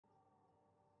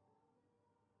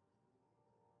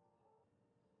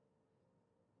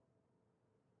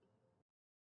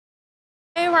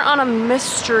we're on a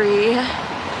mystery,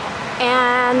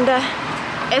 and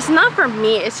it's not for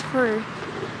me, it's for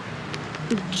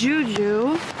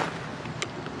Juju.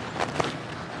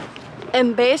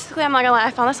 And basically, I'm not gonna lie,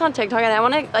 I found this on TikTok and I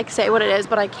want to like say what it is,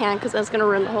 but I can't because that's gonna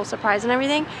ruin the whole surprise and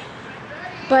everything.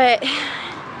 But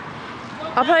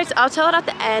I'll tell it at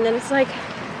the end, and it's like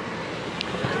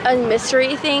a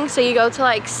mystery thing. So you go to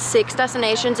like 6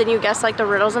 destinations and you guess like the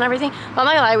riddles and everything. But I'm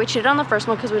not gonna lie, we cheated on the first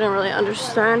one because we didn't really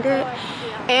understand it.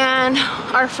 And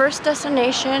our first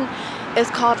destination is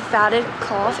called Fatted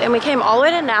Calf, and we came all the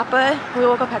way to Napa. We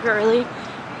woke up heck early,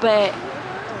 but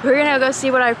we're gonna go see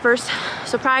what our first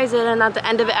surprise is, and at the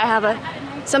end of it I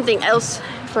have something else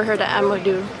for her that I'm gonna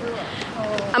do.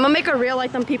 I'm gonna make a reel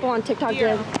like them people on TikTok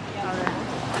did.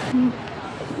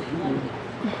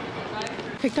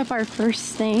 Picked up our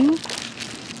first thing,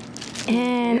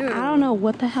 and ew, I don't know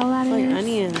what the hell that is. Like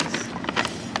onions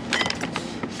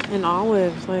and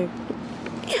olives, like.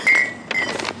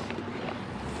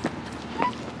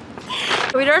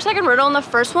 We did our second riddle, and the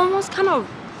first one was kind of,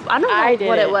 I don't know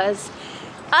what it was.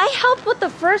 I helped with the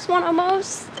first one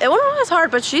almost. It wasn't as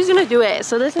hard, but she's gonna do it.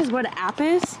 So this is what an app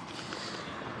is,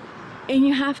 and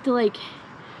you have to like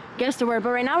guess the word.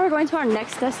 But right now we're going to our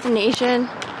next destination,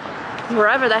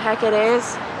 wherever the heck it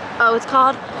is. Oh, it's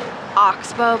called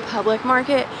Oxbow Public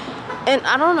Market. And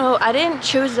I don't know, I didn't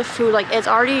choose the food. Like, it's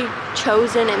already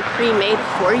chosen and pre-made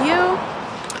for you.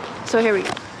 So here we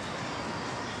go.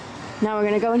 Now we're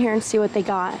gonna go in here and see what they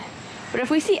got. But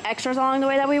if we see extras along the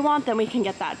way that we want, then we can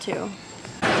get that too.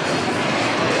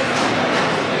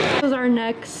 This is our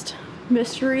next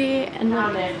mystery, and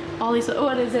then all these,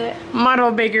 what is it?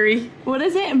 Model bakery. What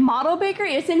is it? Model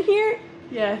bakery? It's in here?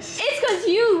 Yes. It's because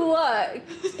you look.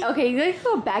 Okay, you guys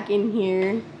go back in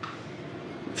here.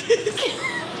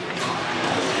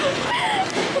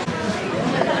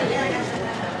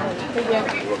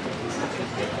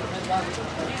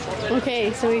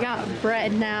 Okay, so we got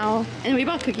bread now, and we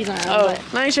bought cookies on our own. Oh,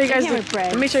 let me show you guys the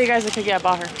bread. Let me show you guys the cookie I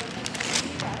bought her.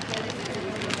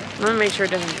 Let me make sure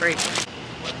it doesn't break.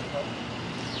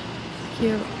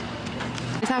 Cute.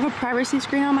 I have a privacy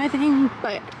screen on my thing,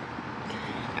 but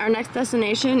our next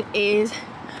destination is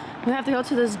we have to go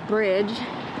to this bridge,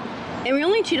 and we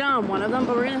only cheated on one of them,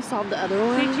 but we're gonna solve the other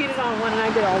one. She cheated on one, and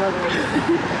I did all the others.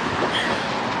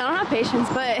 I don't have patience,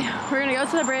 but we're gonna go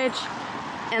to the bridge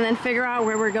and then figure out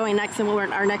where we're going next and what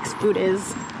our next food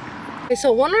is. Okay,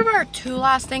 so one of our 2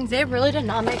 last things, they really did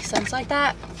not make sense like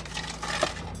that.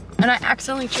 And I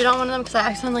accidentally cheated on one of them because I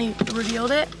accidentally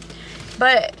revealed it.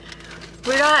 But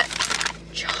we got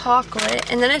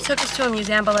chocolate, and then it took us to a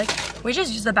museum, but like, we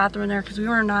just used the bathroom there because we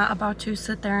were not about to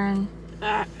sit there and...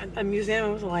 a museum,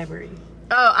 it was a library.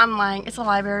 Oh, I'm lying, it's a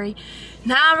library.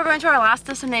 Now we're going to our last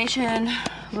destination,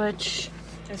 which...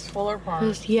 is Fuller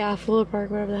Park. Yeah, Fuller Park,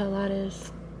 whatever the hell that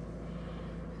is.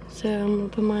 So I'm gonna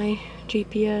put my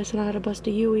GPS and I had to bust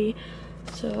a Yui.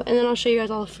 So, and then I'll show you guys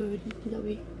all the food that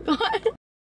we got.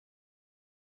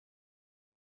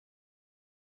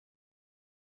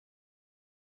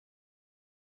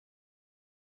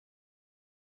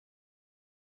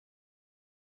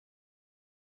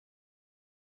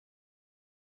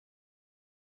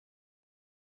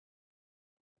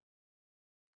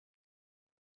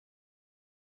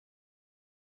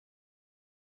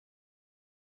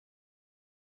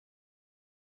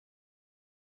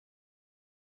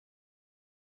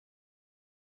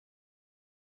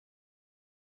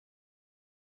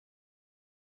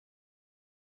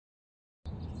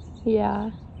 Yeah.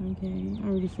 Okay, I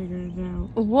already figured it out.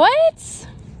 What?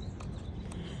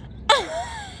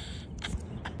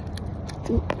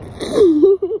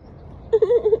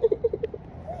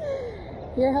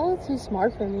 You're hella too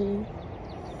smart for me.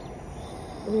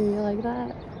 You like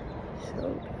that?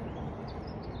 So.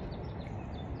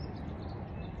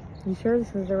 You sure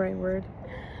this is the right word?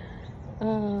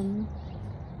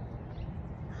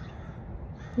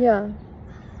 Yeah.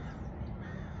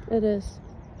 It is.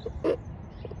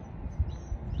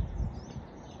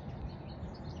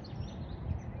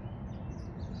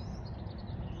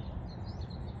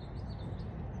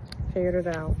 Figured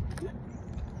it out.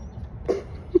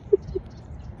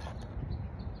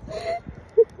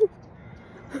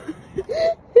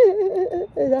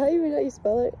 Is that how you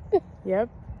spell it? Yep.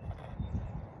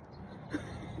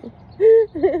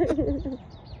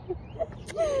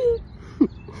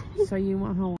 So you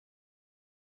want home?